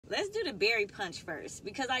let's do the berry punch first,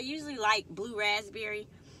 because I usually like blue raspberry.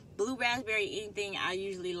 Blue raspberry, anything, I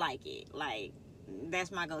usually like it. Like,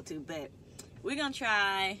 that's my go-to. But we're going to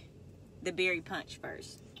try the berry punch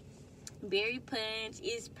first. Berry punch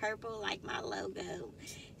is purple like my logo.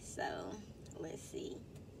 So, let's see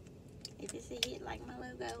if it's a hit like my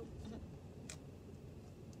logo.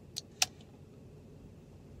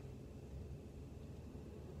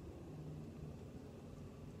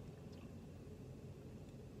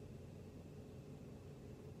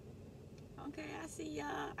 Okay, I see y'all.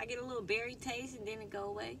 I get a little berry taste and then it go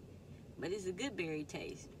away. But it's a good berry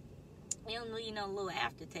taste. You don't need no little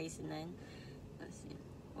aftertaste or nothing. Let's see.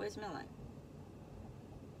 What it smell like?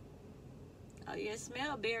 Oh, yeah, it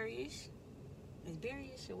smell berryish. Is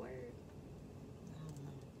berryish a word? I don't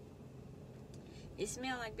know. It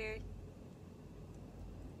smell like berry.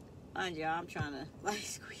 Mind y'all, I'm trying to like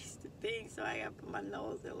squeeze the thing, so I gotta put my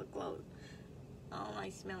nose a little close. I don't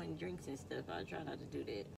like smelling drinks and stuff. I try not to do that.